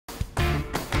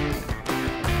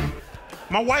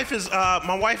My wife is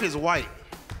white,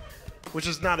 which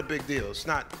is not a big deal. It's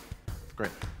not great.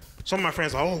 Some of my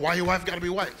friends are, oh, why your wife gotta be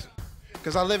white?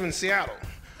 Because I live in Seattle.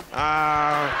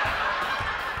 I'm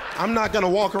not gonna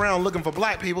walk around looking for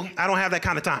black people. I don't have that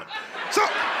kind of time. So,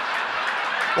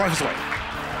 wife is white.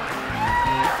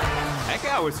 That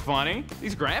guy was funny.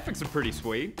 These graphics are pretty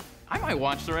sweet. I might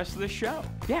watch the rest of this show.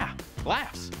 Yeah,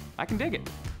 laughs. I can dig it.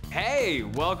 Hey,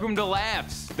 welcome to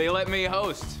Laughs. They let me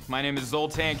host. My name is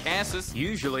Zoltan Kaszas.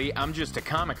 Usually, I'm just a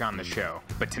comic on the show,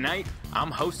 but tonight,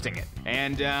 I'm hosting it.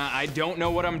 And I don't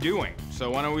know what I'm doing,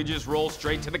 so why don't we just roll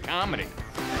straight to the comedy?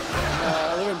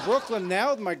 I live in Brooklyn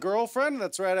now with my girlfriend.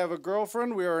 That's right, I have a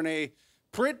girlfriend. We are in a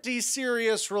pretty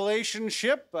serious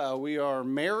relationship. We are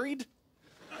married.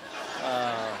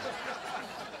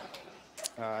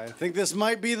 I think this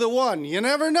might be the one. You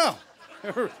never know.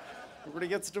 Everybody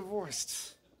gets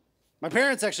divorced. My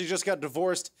parents actually just got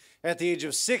divorced at the age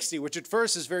of 60, which at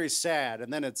first is very sad,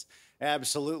 and then it's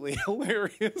absolutely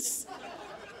hilarious.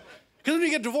 Because when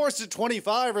you get divorced at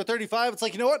 25 or 35, it's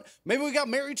like, you know what? Maybe we got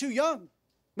married too young.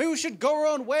 Maybe we should go our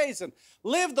own ways and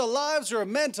live the lives we're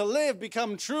meant to live,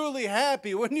 become truly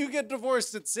happy. When you get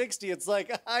divorced at 60, it's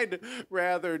like, I'd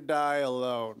rather die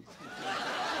alone.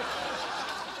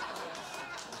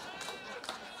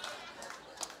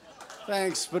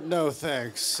 Thanks, but no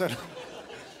thanks.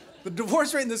 The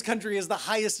divorce rate in this country is the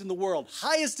highest in the world.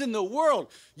 Highest in the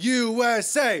world.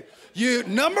 USA.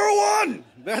 Number one.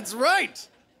 That's right.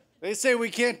 They say we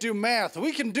can't do math.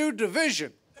 We can do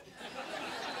division.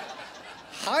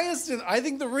 I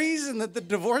think the reason that the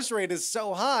divorce rate is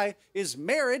so high is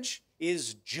marriage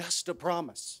is just a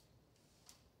promise.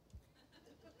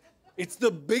 It's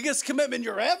the biggest commitment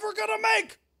you're ever gonna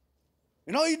make.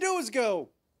 And all you do is go,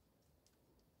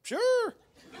 sure.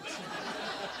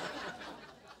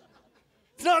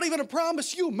 It's not even a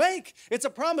promise you make. It's a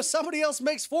promise somebody else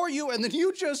makes for you, and then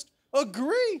you just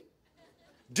agree.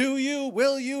 Do you,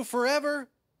 will you, forever?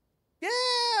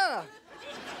 Yeah.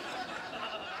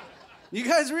 You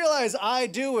guys realize I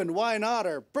do and why not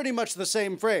are pretty much the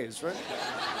same phrase, right?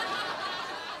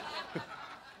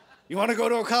 You want to go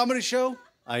to a comedy show?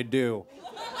 I do.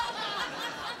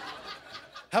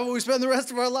 How about we spend the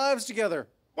rest of our lives together?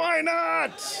 Why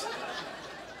not?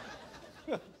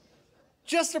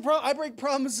 I break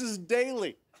promises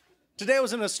daily. Today I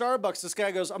was in a Starbucks. This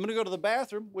guy goes, I'm gonna go to the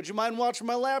bathroom. Would you mind watching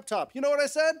my laptop? You know what I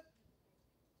said?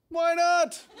 Why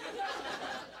not?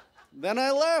 Then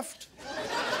I left.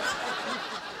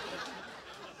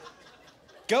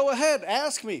 Go ahead,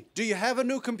 ask me. Do you have a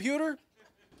new computer?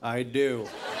 I do.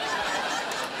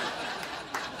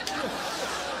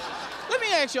 Let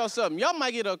me ask y'all something. Y'all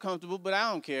might get uncomfortable, but I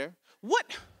don't care.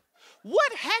 What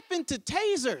happened to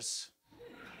tasers?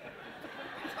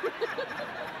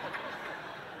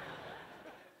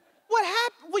 What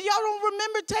happened? Well, y'all don't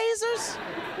remember tasers?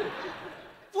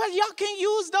 Well, y'all can't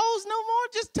use those no more?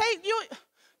 Just take,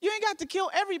 you ain't got to kill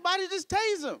everybody, just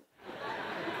tase them.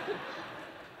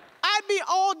 I'd be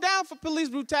all down for police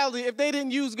brutality if they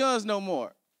didn't use guns no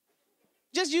more.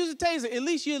 Just use a taser, at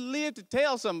least you'll live to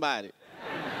tell somebody.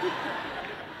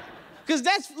 Because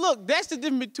that's the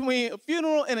difference between a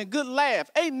funeral and a good laugh.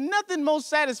 Ain't nothing more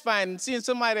satisfying than seeing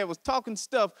somebody that was talking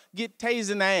stuff get tased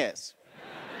in the ass.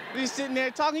 You're sitting there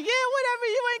talking, yeah, whatever,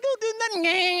 you ain't gonna do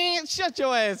nothing. Shut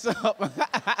your ass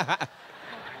up.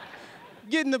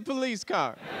 Get in the police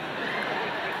car.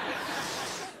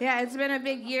 Yeah, it's been a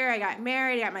big year. I got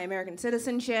married, I got my American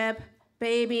citizenship,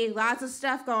 baby, lots of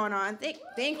stuff going on.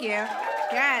 Thank you.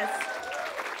 Yes.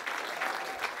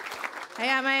 I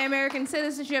got my American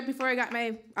citizenship before I got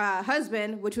my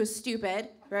husband, which was stupid,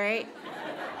 right?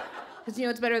 Because you know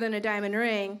what's better than a diamond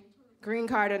ring? Green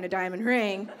card and a diamond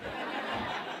ring.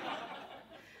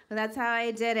 But that's how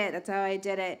I did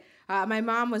it. My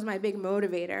mom was my big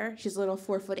motivator. She's a little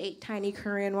 4'8" tiny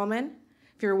Korean woman.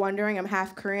 If you're wondering, I'm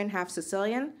half Korean, half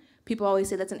Sicilian. People always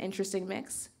say that's an interesting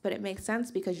mix, but it makes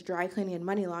sense because dry cleaning and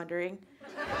money laundering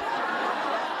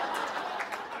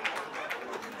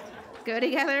go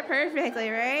together perfectly,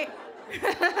 right?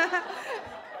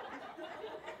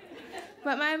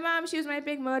 But my mom, she was my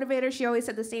big motivator. She always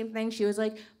said the same thing. She was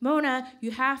like, Mona, you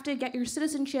have to get your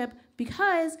citizenship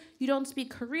because you don't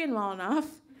speak Korean well enough.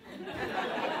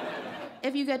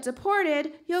 If you get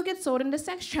deported, you'll get sold into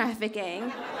sex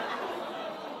trafficking.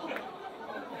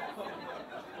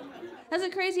 That's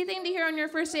a crazy thing to hear on your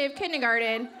first day of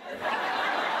kindergarten.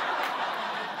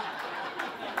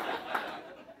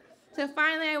 So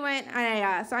finally I went and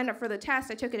I signed up for the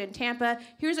test. I took it in Tampa.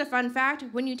 Here's a fun fact.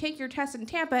 When you take your test in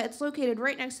Tampa, it's located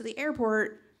right next to the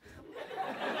airport.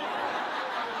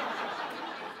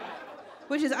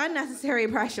 which is unnecessary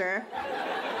pressure.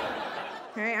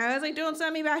 Right? I was like, don't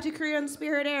send me back to Korea on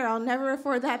Spirit Air. I'll never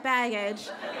afford that baggage.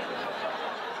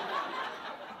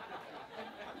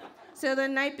 So the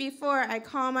night before, I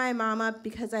call my mom up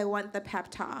because I want the pep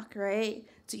talk, right?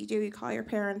 So you call your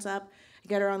parents up, I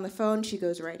get her on the phone, she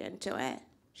goes right into it.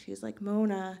 She's like,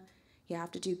 Mona, you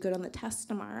have to do good on the test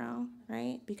tomorrow,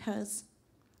 right? Because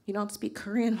you don't speak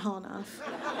Korean well enough.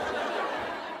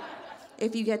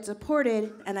 If you get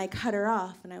deported, and I cut her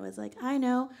off, and I was like, I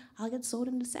know, I'll get sold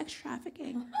into sex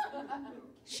trafficking.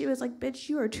 She was like, bitch,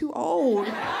 you are too old.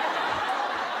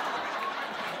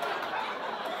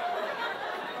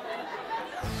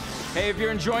 Hey, if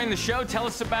you're enjoying the show, tell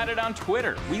us about it on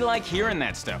Twitter. We like hearing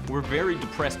that stuff. We're very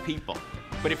depressed people.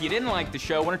 But if you didn't like the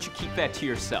show, why don't you keep that to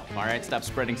yourself, all right? Stop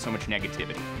spreading so much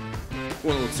negativity.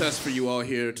 One little test for you all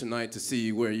here tonight to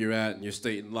see where you're at in your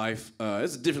state in life.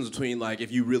 There's a difference between, like, if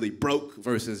you really broke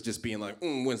versus just being like,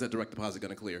 when's that direct deposit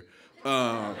gonna clear?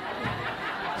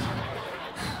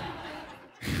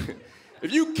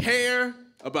 If you care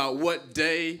about what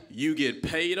day you get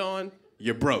paid on,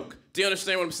 you're broke. Do you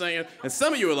understand what I'm saying? And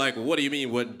some of you are like, well, what do you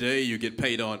mean what day you get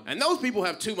paid on? And those people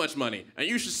have too much money. And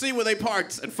you should see where they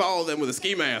parked and follow them with a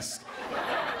ski mask.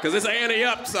 Because it's ante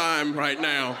up time right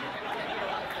now.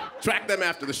 Track them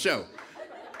after the show.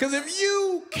 Because if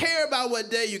you care about what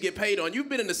day you get paid on, you've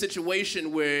been in a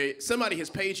situation where somebody has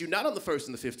paid you not on the 1st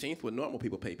and the 15th, what normal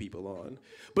people pay people on,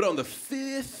 but on the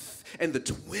 5th and the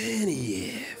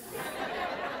 20th.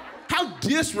 How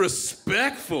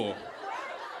disrespectful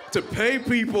to pay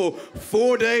people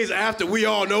 4 days after we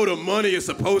all know the money is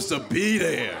supposed to be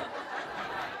there.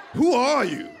 Who are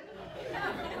you?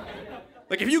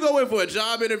 Like, if you go in for a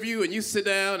job interview and you sit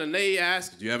down and they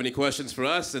ask, do you have any questions for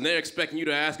us? And they're expecting you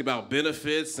to ask about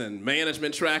benefits and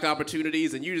management track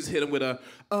opportunities, and you just hit them with a,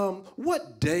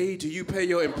 what day do you pay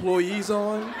your employees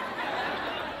on?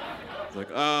 It's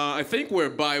like, I think we're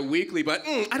bi-weekly, but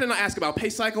I did not ask about pay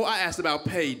cycle, I asked about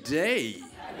pay day.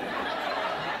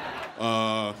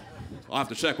 I'll have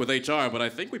to check with HR, but I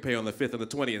think we pay on the 5th and the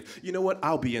 20th. You know what?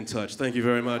 I'll be in touch. Thank you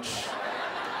very much.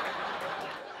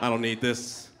 I don't need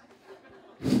this.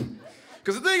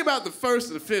 Because the thing about the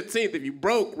 1st and the 15th, if you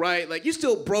broke, right, like, you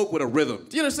still broke with a rhythm.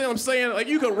 Do you understand what I'm saying? Like,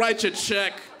 you could write your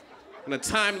check in a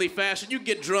timely fashion. You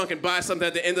get drunk and buy something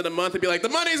at the end of the month and be like, the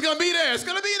money's gonna be there. It's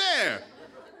gonna be there.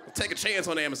 Take a chance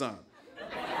on Amazon.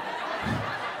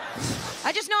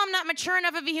 I just know I'm not mature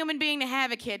enough of a human being to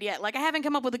have a kid yet. Like, I haven't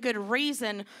come up with a good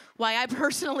reason why I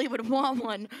personally would want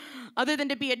one, other than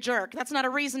to be a jerk. That's not a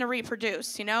reason to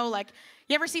reproduce, you know? Like,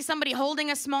 you ever see somebody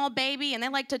holding a small baby and they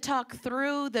like to talk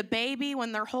through the baby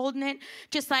when they're holding it?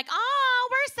 Just like, oh,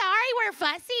 we're sorry we're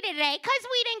fussy today because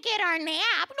we didn't get our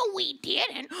nap. No, we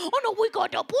didn't. Oh, no, we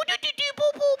got the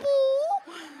boo-doo-doo-doo-boo-boo-boo.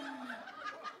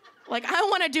 Like, I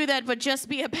want to do that, but just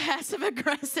be a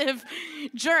passive-aggressive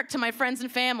jerk to my friends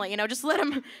and family. You know, just let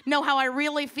them know how I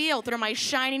really feel through my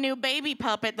shiny new baby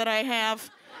puppet that I have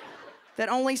that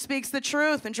only speaks the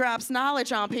truth and drops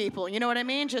knowledge on people. You know what I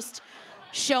mean? Just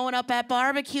showing up at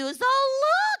barbecues. Oh,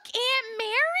 look, Aunt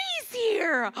Mary's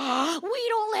here. We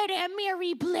don't let Aunt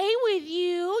Mary play with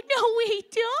you. No, we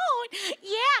don't.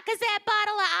 Yeah, because that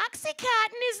bottle of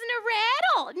Oxycontin isn't a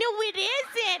rattle. No, it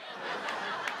isn't.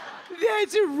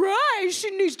 That's right.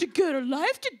 She needs to get her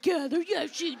life together.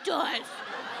 Yes, she does.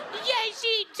 Yes,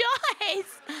 she does.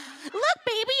 Look,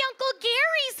 baby, Uncle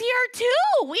Gary's here,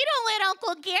 too. We don't let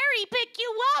Uncle Gary pick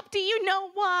you up. Do you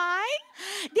know why?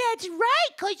 That's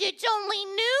right, because it's only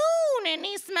noon, and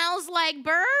he smells like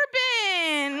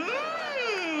bourbon.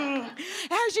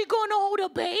 How's he going to hold a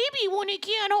baby when he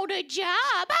can't hold a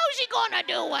job? How's he going to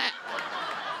do it?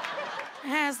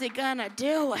 How's he going to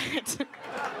do it?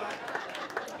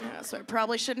 Yeah, so I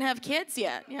probably shouldn't have kids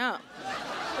yet, yeah.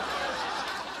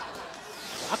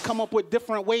 I come up with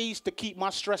different ways to keep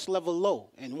my stress level low.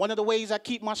 And one of the ways I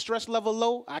keep my stress level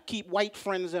low, I keep white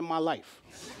friends in my life.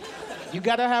 You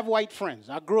gotta have white friends.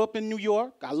 I grew up in New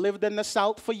York. I lived in the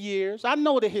South for years. I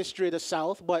know the history of the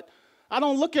South, but I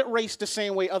don't look at race the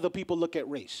same way other people look at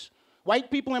race. White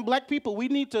people and black people, we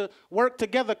need to work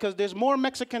together because there's more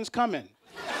Mexicans coming.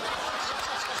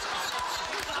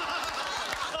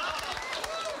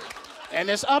 And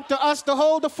it's up to us to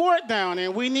hold the fort down,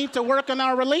 and we need to work on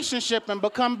our relationship and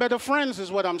become better friends,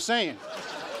 is what I'm saying.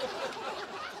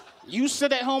 You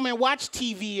sit at home and watch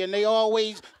TV, and they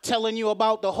always telling you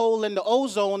about the hole in the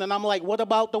ozone, and I'm like, what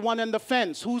about the one in the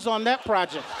fence? Who's on that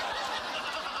project?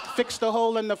 Fix the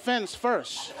hole in the fence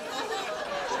first.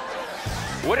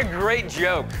 What a great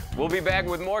joke. We'll be back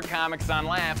with more comics on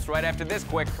Laughs right after this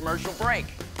quick commercial break.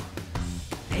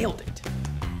 Nailed it.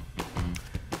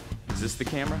 Is this the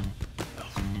camera?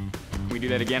 Can we do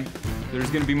that again?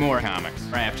 There's gonna be more comics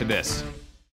right after this.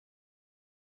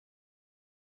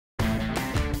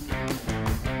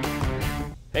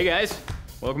 Hey guys,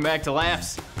 welcome back to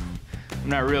Laughs. I'm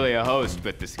not really a host,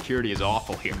 but the security is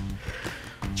awful here.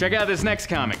 Check out this next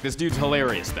comic. This dude's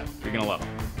hilarious though. You're gonna love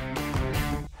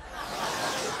him.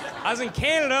 I was in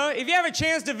Canada. If you have a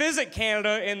chance to visit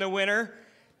Canada in the winter,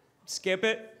 skip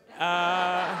it.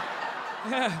 I'm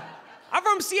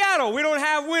from Seattle. We don't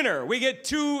have winter. We get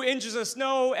 2 inches of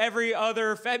snow every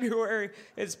other February.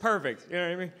 It's perfect, you know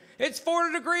what I mean? It's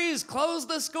 40 degrees, close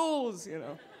the schools, you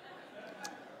know.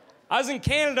 I was in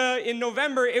Canada in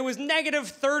November. It was negative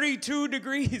 32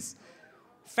 degrees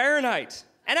Fahrenheit.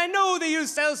 And I know they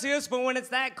use Celsius, but when it's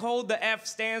that cold, the F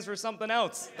stands for something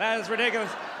else. That is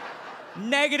ridiculous.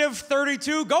 Negative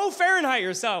 32, go Fahrenheit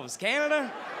yourselves,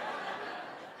 Canada.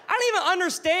 I don't even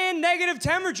understand negative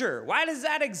temperature. Why does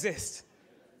that exist?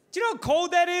 Do you know how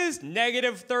cold that is?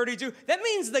 Negative 32. That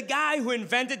means the guy who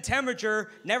invented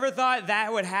temperature never thought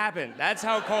that would happen. That's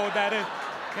how cold that is.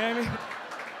 You know what I mean?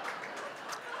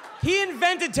 He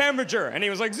invented temperature, and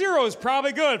he was like, 0 is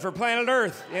probably good for planet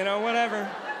Earth, you know, whatever.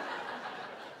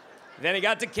 Then he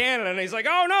got to Canada, and he's like,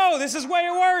 oh no, this is way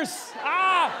worse.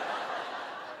 Ah!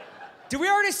 Did we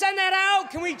already send that out?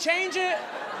 Can we change it?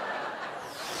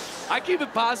 I keep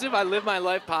it positive. I live my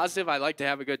life positive. I like to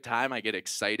have a good time. I get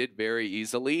excited very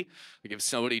easily. Like if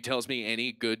somebody tells me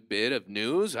any good bit of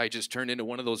news, I just turn into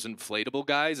one of those inflatable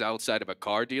guys outside of a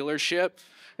car dealership.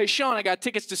 Hey, Sean, I got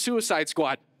tickets to Suicide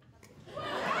Squad.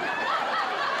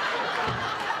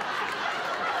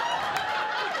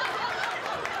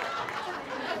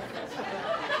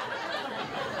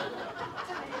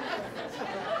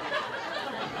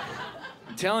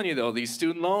 Telling you though, these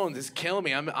student loans is killing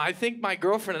me. I think my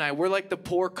girlfriend and I, we're like the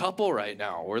poor couple right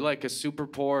now. We're like a super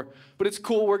poor, but it's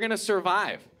cool. We're gonna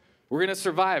survive. We're gonna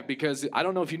survive because I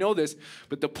don't know if you know this,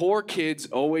 but the poor kids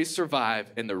always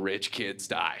survive and the rich kids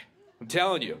die. I'm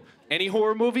telling you. Any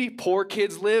horror movie, poor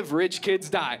kids live, rich kids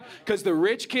die. Because the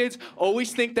rich kids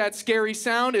always think that scary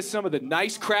sound is some of the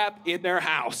nice crap in their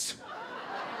house.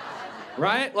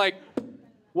 Right? Like,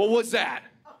 what was that?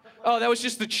 Oh, that was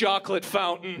just the chocolate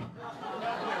fountain.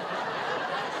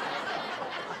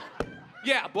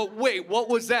 Yeah, but wait, what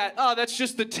was that? Oh, that's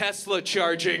just the Tesla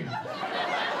charging.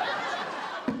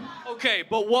 Okay,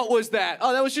 but what was that?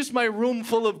 Oh, that was just my room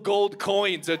full of gold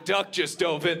coins. A duck just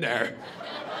dove in there.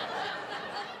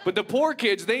 But the poor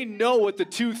kids, they know what the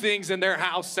 2 things in their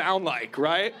house sound like,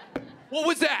 right? What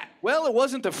was that? Well, it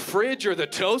wasn't the fridge or the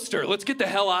toaster. Let's get the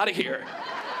hell out of here.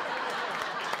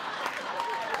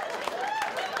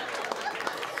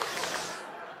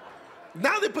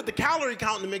 Now they put the calorie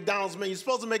count in the McDonald's menu. It's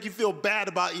supposed to make you feel bad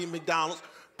about eating McDonald's.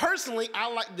 Personally,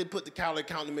 I like to put the calorie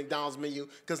count in the McDonald's menu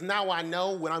because now I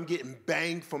know when I'm getting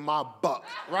banged for my buck,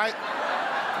 right?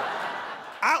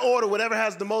 I order whatever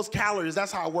has the most calories.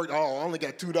 That's how it worked. Oh, I only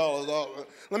got $2. Oh,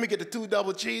 let me get the 2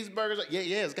 double cheeseburgers.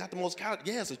 Yeah, it's got the most calories.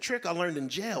 Yeah, it's a trick I learned in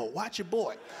jail. Watch your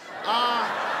boy.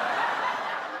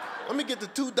 Let me get the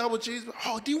 2 double cheeseburgers.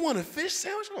 Oh, do you want a fish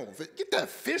sandwich? Oh, get that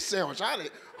fish sandwich out of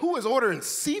it. Who is ordering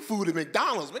seafood at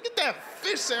McDonald's? Man, get that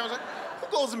fish sandwich. Who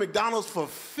goes to McDonald's for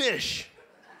fish?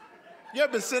 You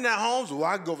ever been sitting at home? So,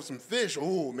 I can go for some fish.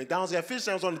 Oh, McDonald's got fish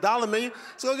sandwich on the dollar menu,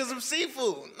 so go get some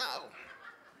seafood. No.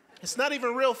 It's not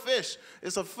even real fish.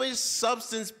 It's a fish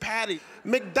substance patty.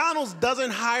 McDonald's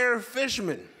doesn't hire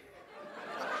fishermen.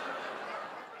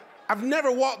 I've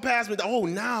never walked past me,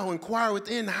 now inquire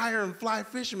within, hire and fly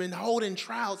fishermen, holding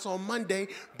trouts on Monday,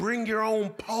 bring your own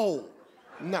pole.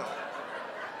 No.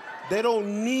 They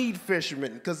don't need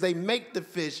fishermen because they make the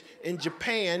fish in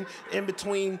Japan in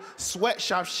between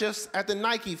sweatshop shifts at the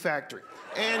Nike factory.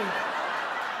 And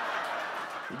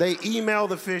they email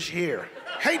the fish here.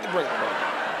 Hate to break it.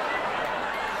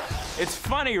 It's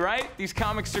funny, right? These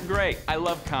comics are great. I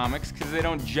love comics because they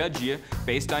don't judge you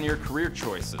based on your career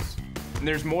choices. And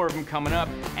there's more of them coming up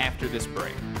after this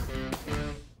break.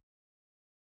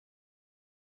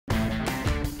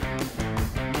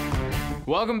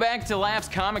 Welcome back to Laughs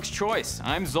Comics Choice.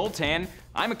 I'm Zoltan,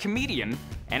 I'm a comedian,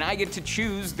 and I get to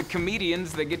choose the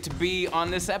comedians that get to be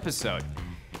on this episode.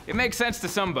 It makes sense to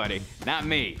somebody, not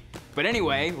me. But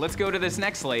anyway, let's go to this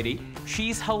next lady.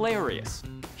 She's hilarious.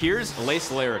 Here's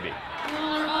Larrabee. Y'all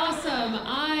are awesome.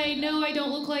 I know I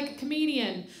don't look like a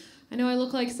comedian. I know I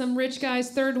look like some rich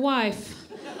guy's third wife.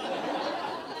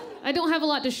 I don't have a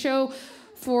lot to show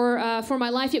for my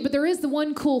life yet, but there is the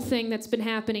one cool thing that's been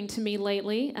happening to me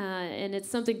lately, and it's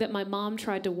something that my mom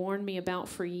tried to warn me about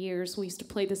for years. We used to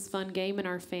play this fun game in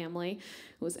our family.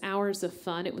 It was hours of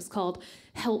fun. It was called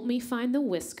Help Me Find the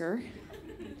Whisker.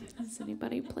 Has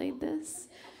anybody played this?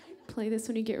 Play this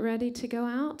when you get ready to go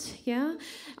out, yeah?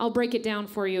 I'll break it down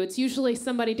for you. It's usually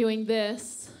somebody doing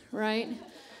this, right?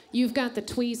 You've got the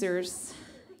tweezers.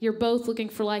 You're both looking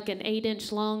for like an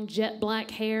 8-inch long jet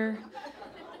black hair.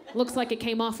 Looks like it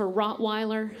came off a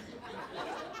Rottweiler.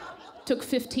 Took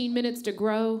 15 minutes to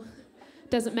grow.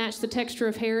 Doesn't match the texture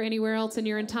of hair anywhere else in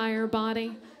your entire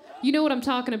body. You know what I'm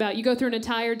talking about. You go through an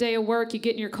entire day of work, you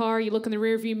get in your car, you look in the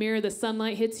rearview mirror, the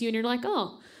sunlight hits you, and you're like,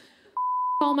 oh,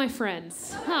 all my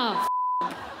friends. Oh,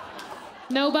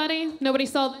 nobody? Nobody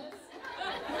saw this?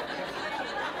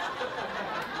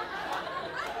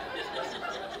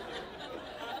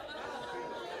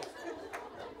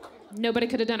 Nobody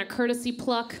could have done a courtesy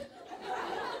pluck.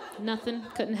 Nothing.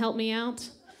 Couldn't help me out.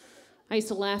 I used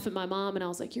to laugh at my mom, and I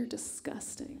was like, you're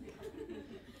disgusting.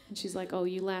 And she's like, oh,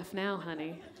 you laugh now,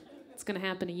 honey. It's going to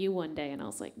happen to you one day. And I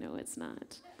was like, no, it's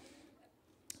not.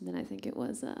 And then I think it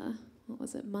was, what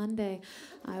was it, Monday?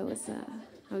 I was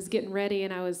getting ready,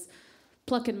 and I was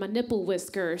plucking my nipple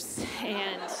whiskers,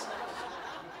 and...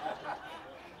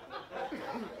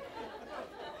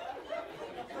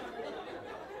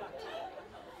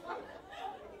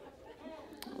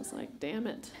 I was like, damn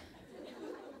it.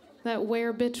 That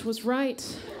were bitch was right.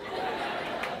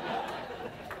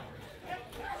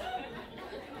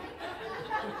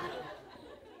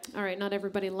 All right, not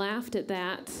everybody laughed at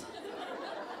that.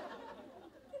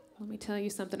 Let me tell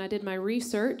you something. I did my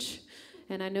research,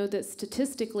 and I know that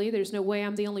statistically there's no way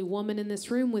I'm the only woman in this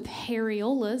room with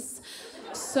hairiolas.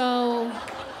 So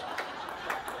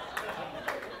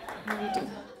I need to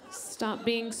stop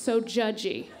being so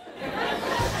judgy.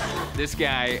 This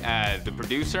guy, the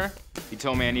producer, he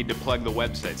told me I need to plug the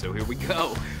website, so here we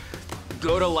go.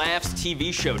 Go to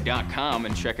laughstvshow.com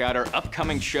and check out our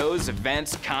upcoming shows,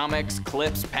 events, comics,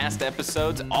 clips, past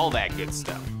episodes, all that good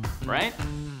stuff. Right?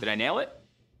 Did I nail it?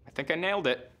 I think I nailed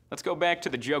it. Let's go back to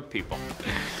the joke people.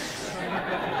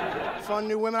 Fun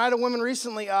new women. I had a woman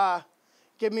recently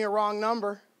give me a wrong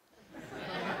number.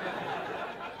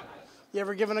 You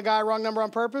ever given a guy a wrong number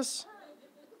on purpose?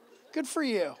 Good for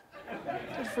you.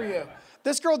 Good for you.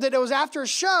 This girl did. It was after a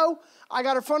show. I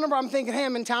got her phone number. I'm thinking, hey,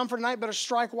 I'm in town for tonight. Better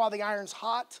strike while the iron's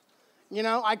hot. You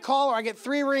know, I call her. I get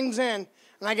 3 rings in.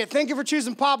 And I get, thank you for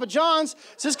choosing Papa John's.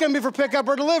 Is this going to be for pickup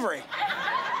or delivery?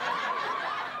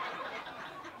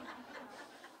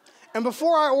 And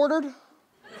before I ordered,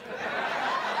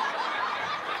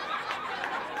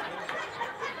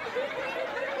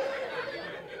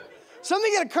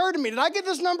 something had occurred to me. Did I get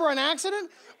this number on accident?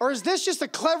 Or is this just the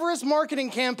cleverest marketing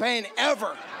campaign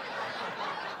ever?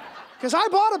 Because I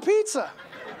bought a pizza.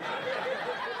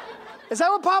 Is that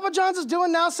what Papa John's is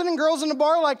doing now, sending girls in the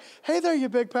bar like, hey there, you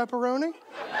big pepperoni?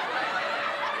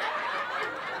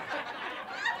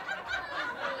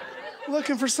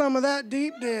 Looking for some of that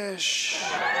deep dish.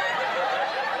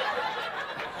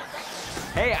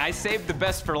 Hey, I saved the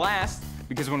best for last,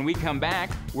 because when we come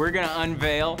back, we're gonna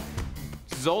unveil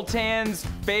Zoltan's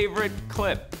favorite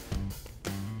clip.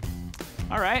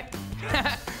 All right.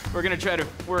 We're gonna try to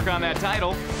work on that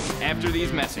title after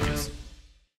these messages.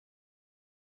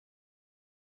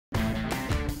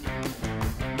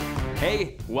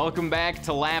 Hey, welcome back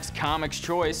to Laughs Comics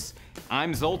Choice.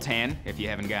 I'm Zoltan, if you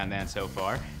haven't gotten that so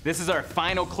far. This is our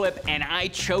final clip, and I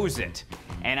chose it.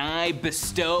 And I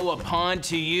bestow upon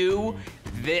to you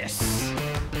this.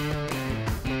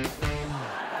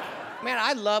 Man,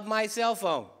 I love my cell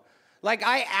phone. Like,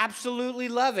 I absolutely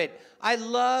love it. I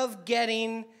love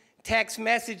getting text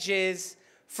messages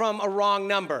from a wrong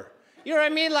number. You know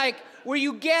what I mean? Like, where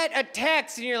you get a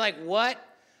text and you're like, what?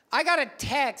 I got a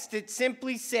text that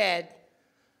simply said,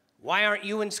 why aren't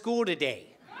you in school today?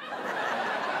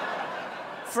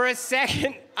 For a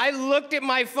second, I looked at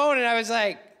my phone and I was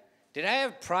like, did I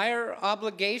have prior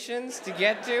obligations to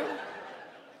get to?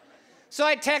 So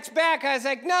I text back, I was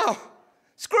like, no,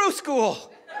 screw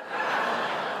school.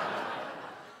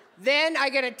 Then I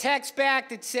get a text back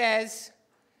that says,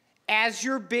 as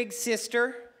your big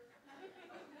sister,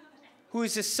 who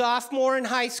is a sophomore in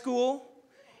high school,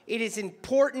 it is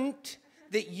important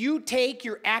that you take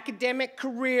your academic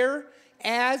career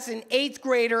as an 8th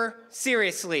grader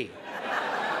seriously.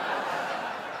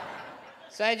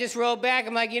 So I just wrote back,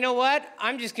 I'm like, you know what?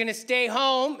 I'm just gonna stay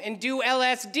home and do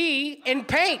LSD and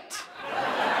paint.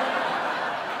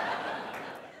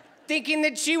 Thinking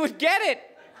that she would get it.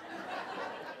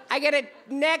 I get a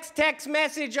next text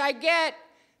message I get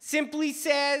simply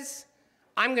says,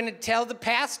 I'm gonna tell the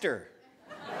pastor.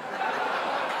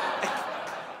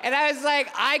 And I was like,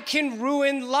 I can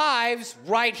ruin lives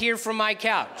right here from my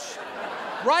couch.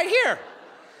 Right here.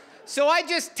 So I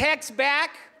just text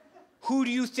back, who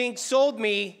do you think sold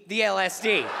me the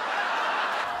LSD?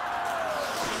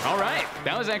 All right,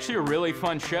 that was actually a really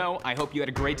fun show. I hope you had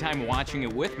a great time watching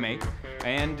it with me.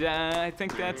 And I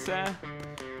think that's,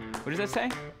 what does that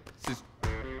say? This is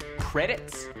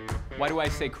credits? Why do I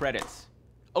say credits?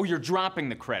 Oh, you're dropping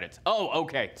the credits. Oh,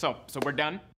 okay. So we're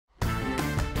done?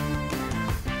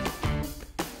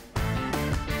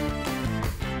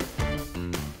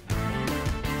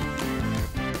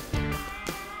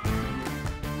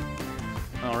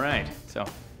 All right. So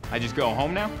I just go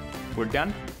home now? We're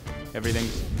done?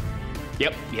 Everything's...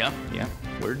 Yep.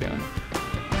 We're done.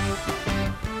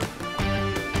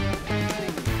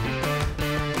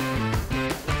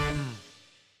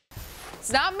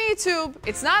 It's not me tube,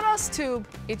 it's not us tube,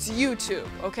 it's YouTube,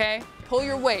 okay? Pull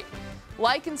your weight.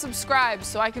 Like and subscribe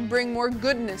so I can bring more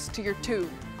goodness to your tube.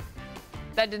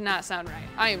 That did not sound right.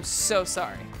 I am so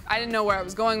sorry. I didn't know where I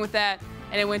was going with that,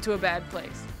 and it went to a bad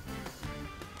place.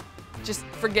 Just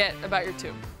forget about your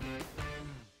tube.